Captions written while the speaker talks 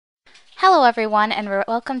Hello everyone and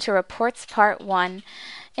welcome to Reports Part 1.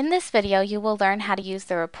 In this video you will learn how to use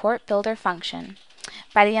the Report Builder function.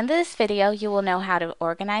 By the end of this video you will know how to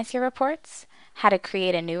organize your reports, how to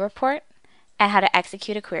create a new report, and how to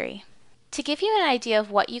execute a query. To give you an idea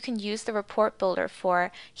of what you can use the Report Builder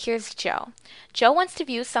for, here's Joe. Joe wants to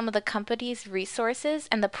view some of the company's resources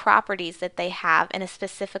and the properties that they have in a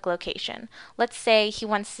specific location. Let's say he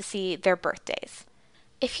wants to see their birthdays.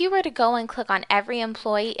 If he were to go and click on every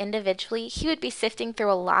employee individually, he would be sifting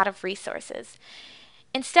through a lot of resources.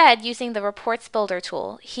 Instead, using the Reports Builder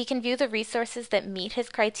tool, he can view the resources that meet his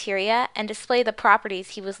criteria and display the properties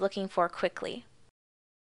he was looking for quickly.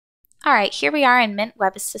 Alright, here we are in Mint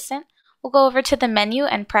Web Assistant. We'll go over to the menu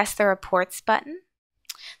and press the Reports button.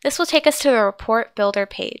 This will take us to the Report Builder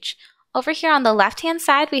page. Over here on the left-hand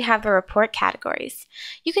side, we have the report categories.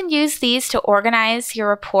 You can use these to organize your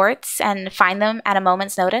reports and find them at a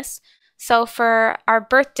moment's notice. So for our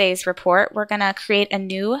birthdays report, we're going to create a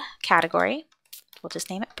new category. We'll just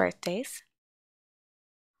name it birthdays.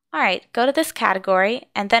 All right, go to this category,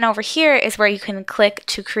 and then over here is where you can click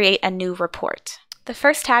to create a new report. The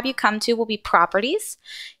first tab you come to will be properties.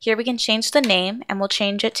 Here we can change the name, and we'll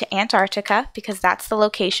change it to Antarctica because that's the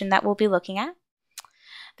location that we'll be looking at.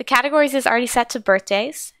 The categories is already set to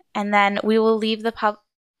birthdays, and then we will leave the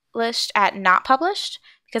published at not published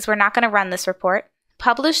because we're not going to run this report.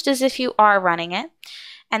 Published is if you are running it,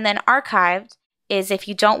 and then archived is if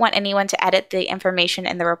you don't want anyone to edit the information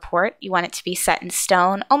in the report. You want it to be set in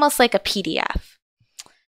stone, almost like a PDF.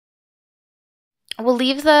 We'll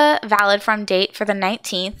leave the valid from date for the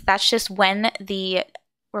 19th. That's just when the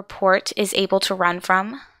report is able to run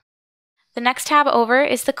from. The next tab over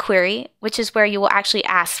is the query, which is where you will actually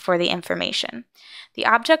ask for the information. The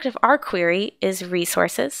object of our query is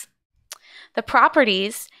resources. The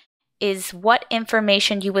properties is what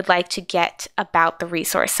information you would like to get about the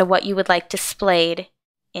resource, so what you would like displayed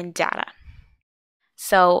in data.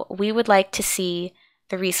 So we would like to see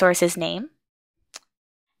the resource's name,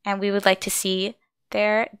 and we would like to see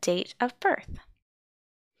their date of birth.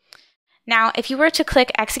 Now, if you were to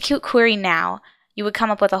click Execute Query Now, you would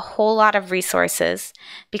come up with a whole lot of resources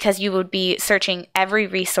because you would be searching every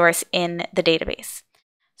resource in the database.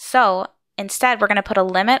 So instead, we're going to put a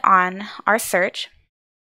limit on our search,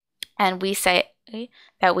 and we say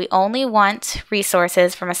that we only want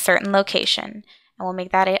resources from a certain location, and we'll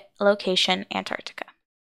make that location Antarctica.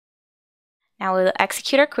 Now we'll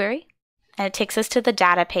execute our query, and it takes us to the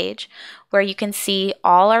data page where you can see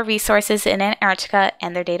all our resources in Antarctica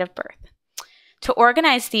and their date of birth. To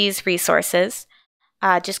organize these resources,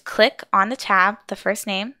 just click on the tab, the first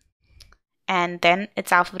name, and then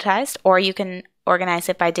it's alphabetized, or you can organize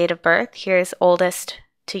it by date of birth. Here's oldest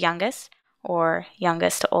to youngest, or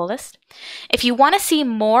youngest to oldest. If you want to see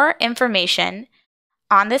more information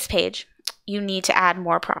on this page, you need to add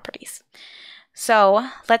more properties. So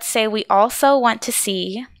let's say we also want to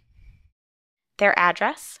see their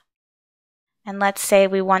address, and let's say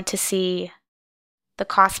we want to see the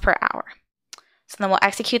cost per hour. So then we'll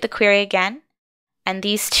execute the query again. And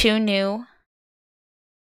these two new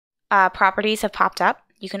properties have popped up.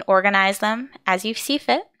 You can organize them as you see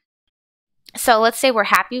fit. So let's say we're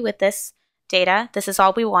happy with this data. This is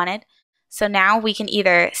all we wanted. So now we can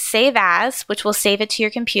either save as, which will save it to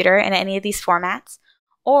your computer in any of these formats,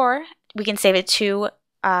 or we can save it to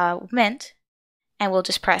Mint, and we'll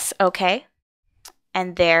just press OK.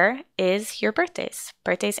 And there is your birthdays.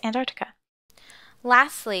 Birthdays Antarctica.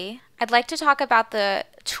 Lastly, I'd like to talk about the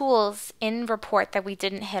tools in report that we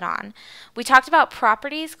didn't hit on. We talked about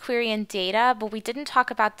properties, query, and data, but we didn't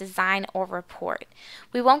talk about design or report.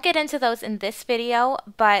 We won't get into those in this video,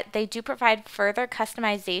 but they do provide further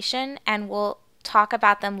customization, and we'll talk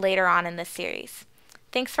about them later on in this series.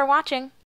 Thanks for watching.